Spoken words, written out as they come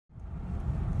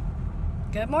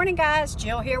Good morning, guys.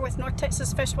 Jill here with North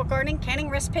Texas Vegetable Gardening, canning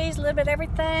recipes, a little bit of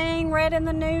everything. Read in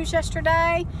the news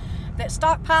yesterday that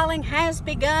stockpiling has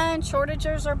begun.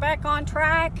 Shortages are back on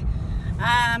track.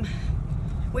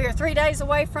 We are 3 days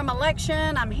away from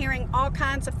election. I'm hearing all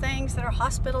kinds of things that our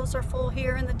hospitals are full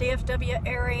here in the DFW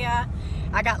area.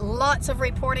 I got lots of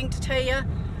reporting to tell you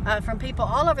from people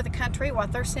all over the country,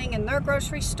 what they're seeing in their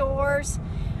grocery stores.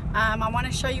 I want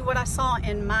to show you what I saw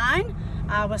in mine.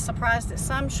 I was surprised at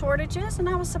some shortages, and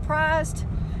I was surprised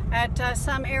at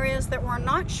some areas that were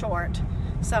not short.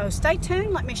 So stay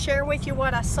tuned. Let me share with you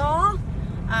what I saw.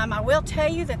 I will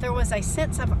tell you that there was a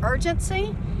sense of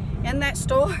urgency in that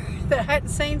store that I hadn't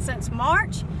seen since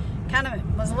March. Kind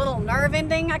of was a little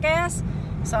nerve-ending, I guess.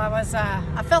 So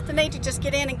I felt the need to just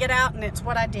get in and get out, and it's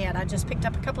what I did. I just picked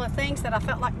up a couple of things that I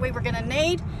felt like we were going to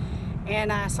need,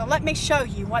 and so let me show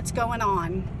you what's going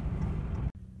on.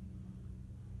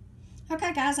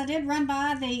 Okay, guys, I did run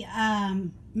by the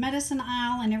medicine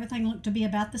aisle, and everything looked to be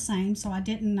about the same, so I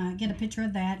didn't get a picture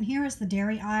of that. And here is the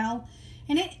dairy aisle,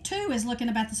 and it too is looking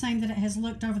about the same that it has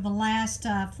looked over the last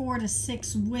 4 to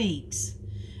 6 weeks.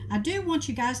 I do want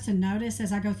you guys to notice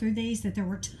as I go through these that there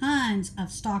were tons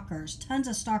of stockers,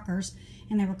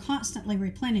 and they were constantly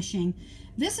replenishing.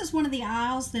 This is one of the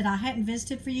aisles that I hadn't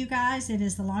visited for you guys. It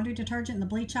is the laundry detergent and the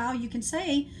bleach aisle. You can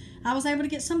see I was able to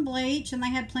get some bleach, and they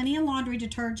had plenty of laundry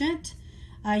detergent.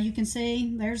 You can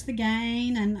see there's the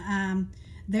Gain and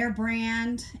their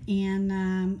brand,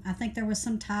 and I think there was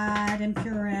some Tide and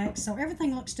Purex, so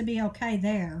everything looks to be okay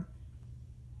there.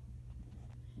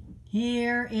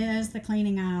 Here is the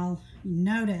cleaning aisle.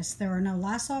 Notice there are no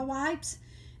Lysol wipes,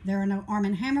 there are no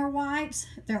Arm & Hammer wipes,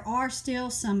 there are still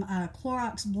some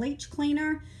Clorox bleach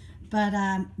cleaner, but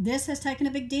this has taken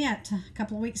a big dent. A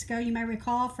couple of weeks ago, you may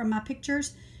recall from my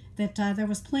pictures, that there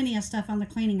was plenty of stuff on the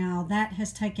cleaning aisle. That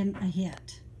has taken a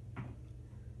hit.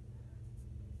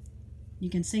 You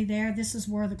can see there, this is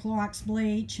where the Clorox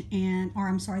bleach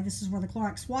this is where the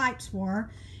Clorox wipes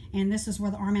were, and this is where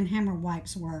the Arm & Hammer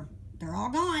wipes were. They're all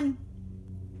gone.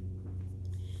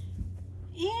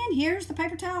 And here's the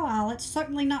paper towel aisle. It's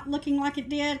certainly not looking like it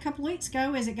did a couple weeks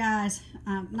ago, is it, guys?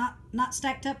 Not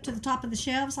stacked up to the top of the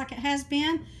shelves like it has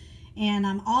been.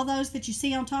 And all those that you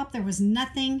see on top, there was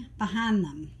nothing behind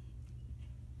them.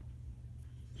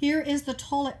 Here is the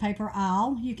toilet paper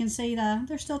aisle. You can see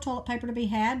there's still toilet paper to be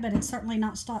had, but it's certainly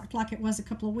not stocked like it was a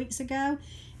couple of weeks ago.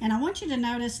 And I want you to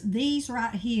notice these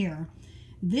right here.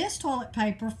 This toilet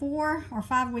paper 4 or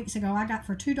 5 weeks ago I got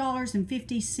for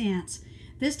 $2.50.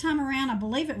 This time around I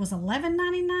believe it was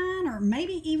 $11.99 or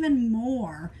maybe even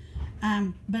more.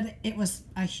 But it was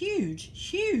a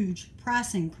huge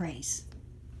price increase.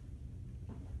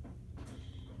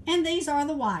 And these are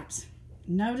the wipes.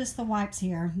 Notice the wipes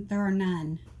here. There are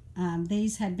none.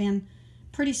 These had been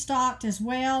pretty stocked as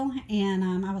well,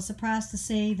 and I was surprised to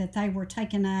see that they were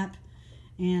taken up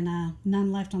and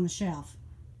none left on the shelf.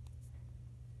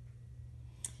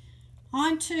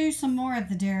 On to some more of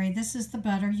the dairy. This is the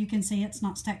butter. You can see it's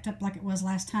not stacked up like it was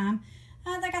last time.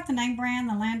 They got the name brand,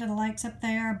 the Land of the Lakes up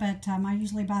there, but I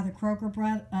usually buy the Kroger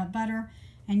butter,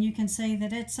 and you can see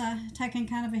that it's taken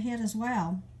kind of a hit as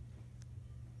well.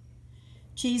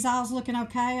 Cheese aisle's looking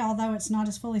okay, although it's not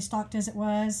as fully stocked as it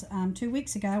was 2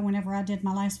 weeks ago whenever I did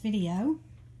my last video.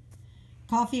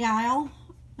 Coffee aisle,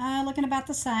 looking about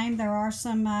the same. There are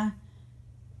some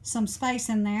space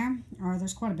in there, or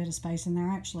there's quite a bit of space in there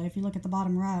actually. If you look at the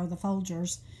bottom row, the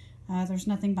Folgers, there's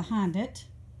nothing behind it.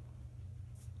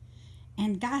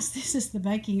 And guys, this is the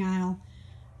baking aisle.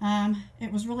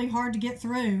 It was really hard to get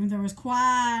through. There was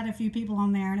quite a few people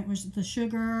on there, and it was the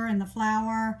sugar and the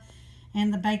flour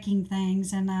and the baking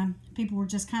things, and people were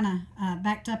just kind of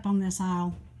backed up on this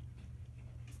aisle.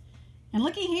 And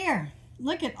looky here,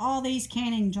 look at all these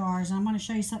canning jars. I'm going to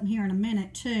show you something here in a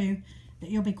minute too that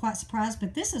you'll be quite surprised,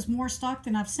 but this is more stock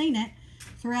than I've seen it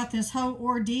throughout this whole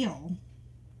ordeal.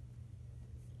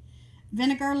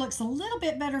 Vinegar looks a little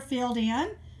bit better filled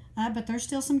in, but there's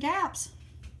still some gaps.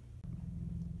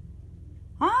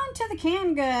 On to the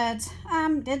canned goods.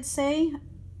 Did see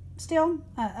still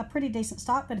a pretty decent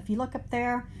stock, but if you look up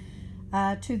there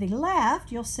to the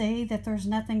left, you'll see that there's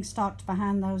nothing stocked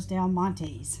behind those Del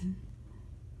Montes.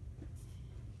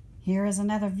 Here is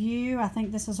another view. I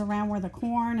think this is around where the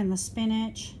corn and the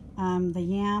spinach, the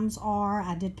yams are.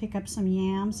 I did pick up some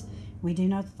yams. We do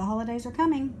know that the holidays are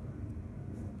coming.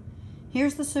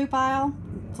 Here's the soup aisle.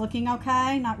 It's looking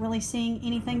okay. Not really seeing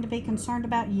anything to be concerned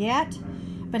about yet.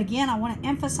 But again, I want to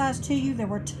emphasize to you there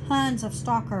were tons of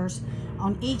stockers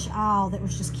on each aisle that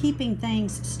was just keeping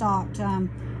things stocked.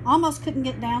 Almost couldn't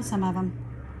get down some of them.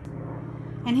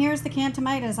 And here's the canned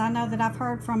tomatoes. I know that I've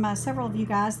heard from several of you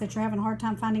guys that you're having a hard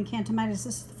time finding canned tomatoes.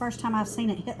 This is the first time I've seen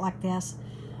it hit like this.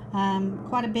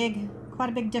 Quite a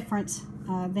big difference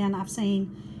than I've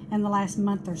seen in the last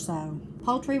month or so.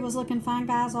 Poultry was looking fine,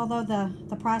 guys, although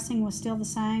the pricing was still the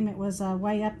same. It was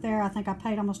way up there. I think I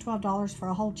paid almost $12 for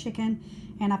a whole chicken,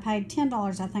 and I paid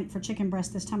 $10, I think, for chicken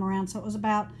breast this time around, so it was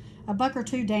about a buck or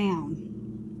two down.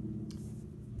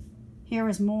 Here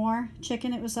is more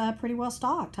chicken. It was pretty well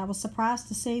stocked. I was surprised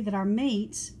to see that our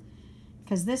meats,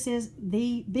 because this is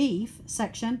the beef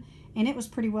section, and it was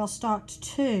pretty well stocked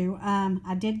too.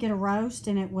 I did get a roast,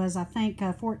 and it was, I think,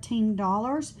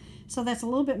 $14. So that's a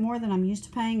little bit more than I'm used to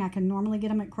paying. I can normally get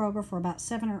them at Kroger for about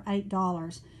 $7 or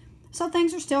 $8. So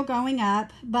things are still going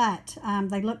up, but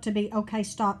they look to be okay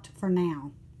stocked for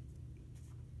now.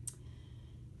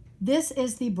 This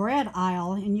is the bread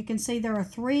aisle, and you can see there are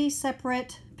 3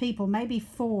 separate people, maybe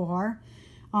 4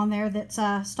 on there that's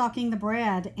stocking the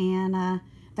bread, and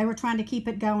they were trying to keep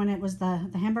it going. It was the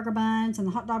hamburger buns and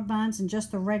the hot dog buns and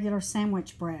just the regular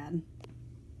sandwich bread.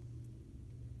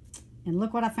 And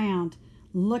look what I found.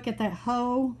 Look at that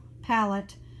whole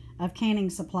pallet of canning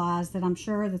supplies that I'm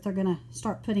sure that they're going to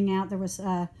start putting out. There was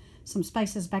some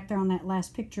spaces back there on that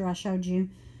last picture I showed you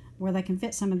where they can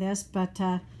fit some of this, but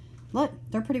look,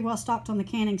 they're pretty well stocked on the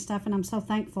canning stuff, and I'm so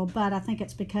thankful. But I think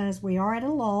it's because we are at a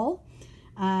lull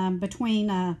between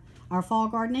our fall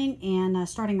gardening and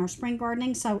starting our spring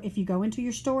gardening. So if you go into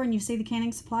your store and you see the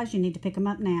canning supplies, you need to pick them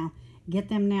up now. Get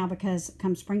them now, because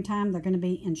come springtime, they're going to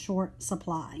be in short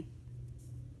supply.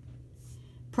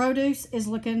 Produce is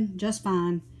looking just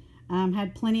fine.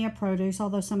 Had plenty of produce,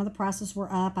 although some of the prices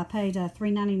were up. I paid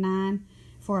 $3.99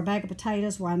 for a bag of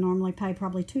potatoes, where I normally pay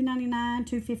probably $2.99,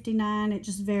 $2.59. It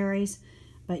just varies.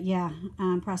 But yeah,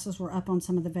 prices were up on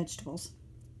some of the vegetables.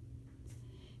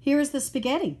 Here is the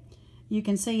spaghetti. You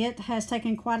can see it has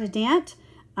taken quite a dent.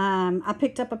 I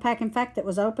picked up a pack, in fact, that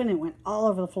was open. It went all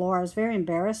over the floor. I was very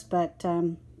embarrassed, but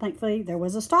thankfully there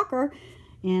was a stalker,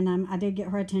 and I did get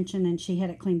her attention, and she had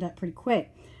it cleaned up pretty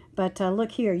quick. But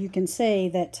look here, you can see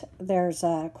that there's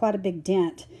quite a big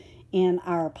dent in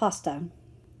our pasta.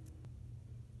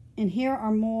 And here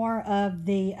are more of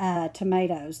the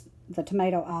tomatoes, the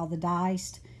tomato aisle, the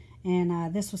diced.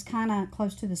 And this was kind of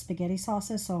close to the spaghetti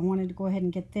sauces, so I wanted to go ahead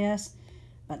and get this.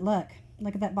 But look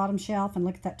at that bottom shelf and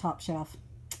look at that top shelf.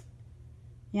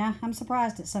 Yeah, I'm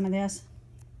surprised at some of this.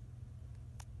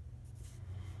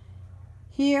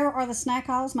 Here are the snack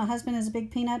aisles. My husband is a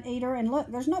big peanut eater, and look,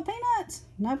 there's no peanuts.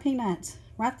 No peanuts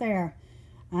right there.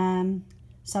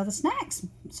 So the snacks,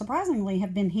 surprisingly,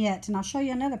 have been hit, and I'll show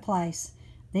you another place.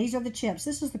 These are the chips.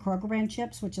 This is the Kroger brand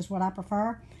chips, which is what I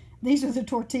prefer. These are the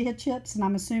tortilla chips, and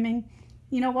I'm assuming,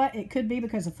 you know what, it could be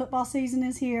because the football season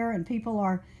is here and people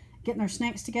are getting their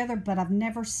snacks together, but I've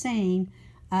never seen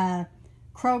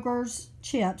Kroger's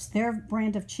chips, their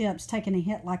brand of chips, taking a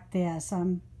hit like this.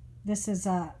 This is,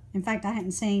 in fact, I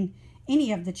hadn't seen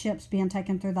any of the chips being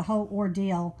taken through the whole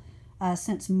ordeal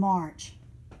since March.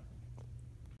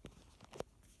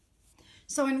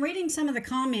 So in reading some of the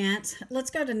comments,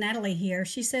 let's go to Natalie here.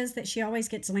 She says that she always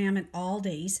gets lamb at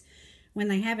Aldi's when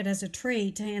they have it as a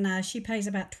treat, and she pays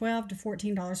about $12 to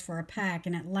 $14 for a pack,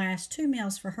 and it lasts 2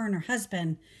 meals for her and her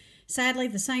husband. Sadly,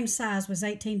 the same size was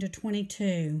 18 to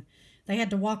 22. They had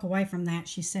to walk away from that,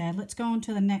 she said. Let's go on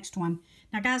to the next one.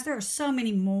 Now, guys, there are so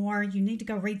many more. You need to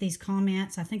go read these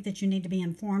comments. I think that you need to be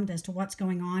informed as to what's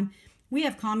going on. We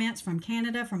have comments from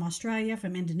Canada, from Australia,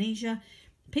 from Indonesia.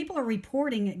 People are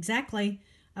reporting exactly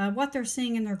what they're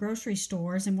seeing in their grocery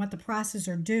stores and what the prices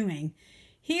are doing.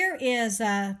 Here is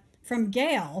from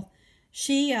Gail.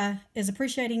 She is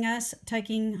appreciating us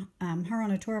taking her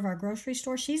on a tour of our grocery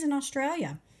store. She's in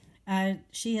Australia.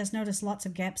 She has noticed lots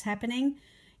of gaps happening,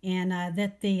 and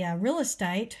that the real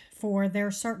estate for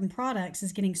their certain products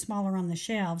is getting smaller on the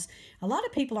shelves. A lot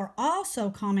of people are also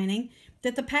commenting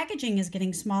that the packaging is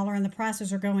getting smaller and the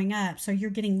prices are going up, so you're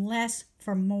getting less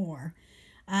for more.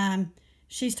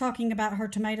 She's talking about her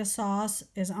tomato sauce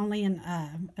is only in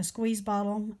a squeeze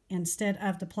bottle instead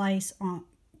of the place on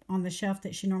the shelf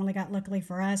that she normally got. Luckily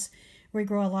for us, we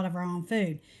grow a lot of our own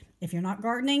food. If you're not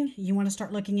gardening, you want to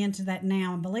start looking into that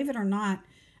now. And believe it or not,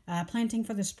 planting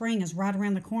for the spring is right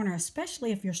around the corner,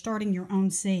 especially if you're starting your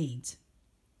own seeds.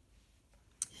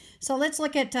 So let's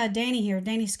look at Danny here,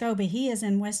 Danny Scobie. He is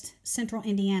in West Central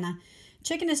Indiana.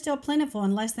 Chicken is still plentiful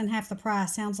and less than half the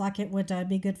price. Sounds like it would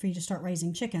be good for you to start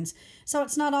raising chickens. So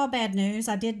it's not all bad news.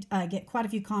 I did get quite a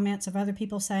few comments of other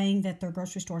people saying that their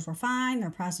grocery stores were fine, their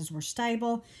prices were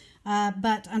stable.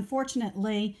 But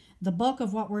unfortunately, the bulk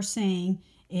of what we're seeing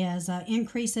is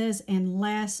increases and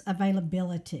less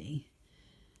availability.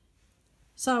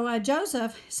 So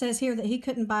Joseph says here that he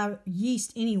couldn't buy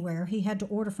yeast anywhere. He had to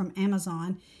order from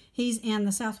Amazon. He's in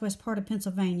the southwest part of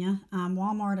Pennsylvania.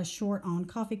 Walmart is short on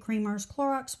coffee creamers.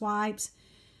 Clorox wipes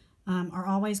are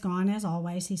always gone, as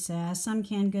always, he says. Some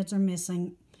canned goods are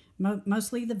missing,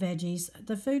 mostly the veggies.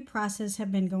 The food prices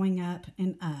have been going up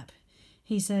and up.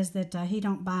 He says that he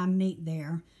don't buy meat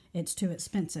there. It's too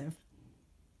expensive.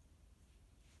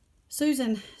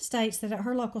 Susan states that at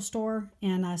her local store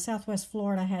in Southwest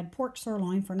Florida had pork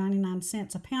sirloin for 99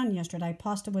 cents a pound yesterday.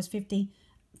 Pasta was 50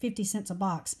 cents a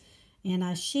box.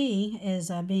 And she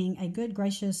is being a good,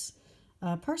 gracious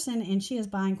person, and she is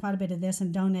buying quite a bit of this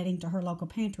and donating to her local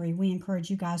pantry. We encourage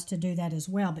you guys to do that as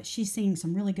well, but she's seeing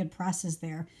some really good prices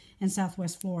there in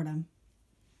Southwest Florida.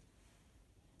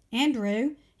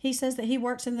 Andrew, he says that he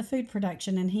works in the food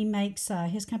production, and he makes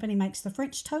his company makes the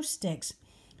French toast sticks.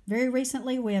 Very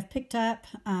recently, we have picked up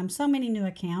so many new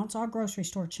accounts. All grocery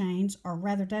store chains are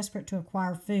rather desperate to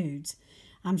acquire foods.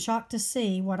 I'm shocked to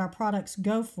see what our products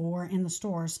go for in the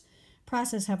stores.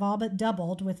 Prices have all but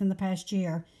doubled within the past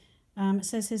year. It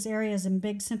says his area is in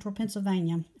big central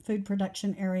Pennsylvania, food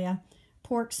production area,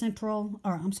 pork,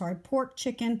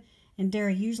 chicken, and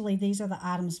dairy. Usually these are the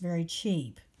items very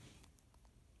cheap.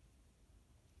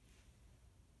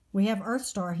 We have Earth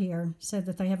Star here, said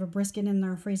that they have a brisket in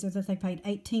their freezer that they paid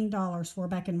 $18 for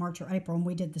back in March or April, and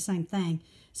we did the same thing.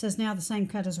 It says now the same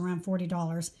cut is around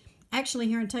 $40. Actually,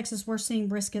 here in Texas, we're seeing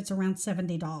briskets around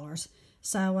 $70.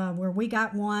 So where we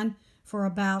got one for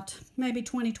about maybe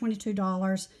 $20,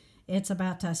 $22, it's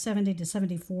about $70 to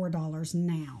 $74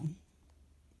 now.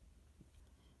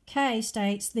 Kay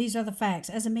states, these are the facts.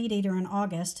 As a meat eater in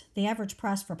August, the average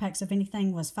price for packs of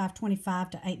anything was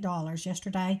 $5.25 to $8.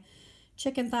 Yesterday,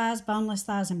 chicken thighs, boneless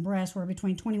thighs, and breasts were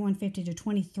between $21.50 to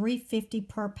 $23.50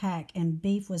 per pack, and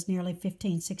beef was nearly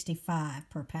 $15.65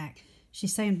 per pack.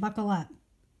 She's saying buckle up.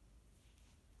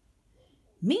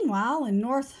 Meanwhile, in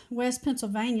northwest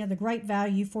Pennsylvania, the Great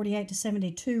Value 48 to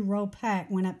 72 roll pack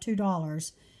went up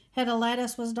 $2. Head of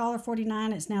lettuce was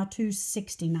 $1.49. It's now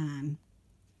 $2.69.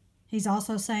 He's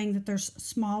also saying that there's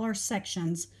smaller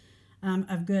sections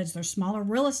of goods. There's smaller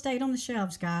real estate on the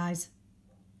shelves, guys.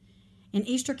 In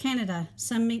Eastern Canada,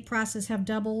 some meat prices have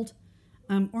doubled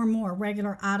or more.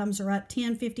 Regular items are up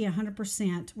 10, 50,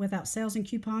 100% without sales and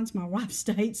coupons. My wife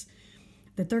states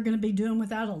that they're going to be doing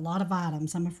without a lot of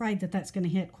items. I'm afraid that that's going to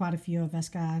hit quite a few of us,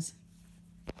 guys.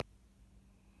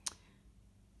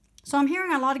 So I'm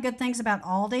hearing a lot of good things about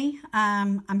Aldi.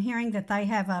 I'm hearing that they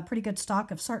have a pretty good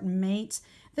stock of certain meats.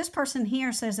 This person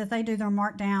here says that they do their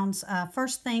markdowns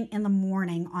first thing in the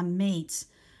morning on meats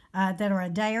that are a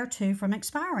day or two from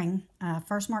expiring.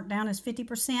 First markdown is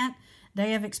 50%.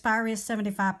 Day of expiry is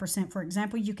 75%. For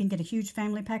example, you can get a huge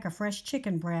family pack of fresh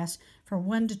chicken breast for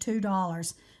 $1 to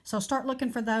 $2. So start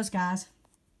looking for those, guys.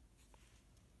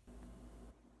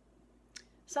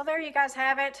 So there you guys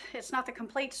have it. It's not the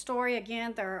complete story.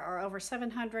 Again, there are over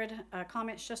 700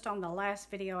 comments just on the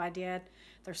last video I did.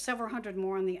 There's several hundred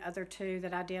more on the other two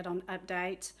that I did on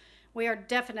updates. We are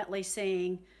definitely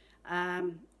seeing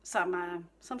some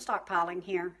stockpiling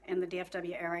here in the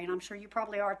DFW area, and I'm sure you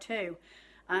probably are too.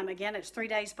 Again, it's 3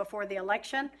 days before the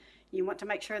election. You want to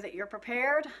make sure that you're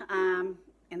prepared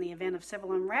in the event of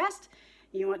civil unrest.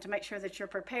 You want to make sure that you're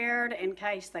prepared in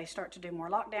case they start to do more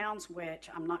lockdowns, which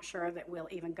I'm not sure that we'll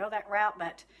even go that route,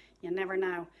 but you never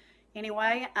know.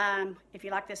 Anyway, if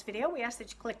you like this video, we ask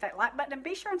that you click that like button and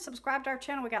be sure and subscribe to our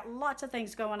channel. We got lots of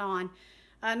things going on.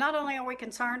 Not only are we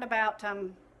concerned about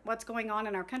what's going on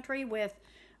in our country with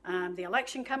the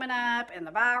election coming up and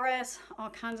the virus, all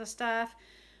kinds of stuff,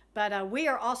 but we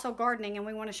are also gardening, and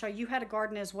we want to show you how to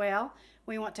garden as well.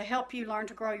 We want to help you learn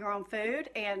to grow your own food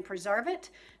and preserve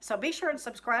it. So be sure and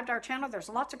subscribe to our channel. There's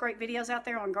lots of great videos out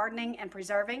there on gardening and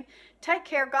preserving. Take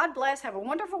care. God bless. Have a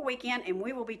wonderful weekend, and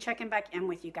we will be checking back in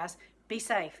with you guys. Be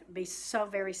safe. Be so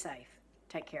very safe.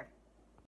 Take care.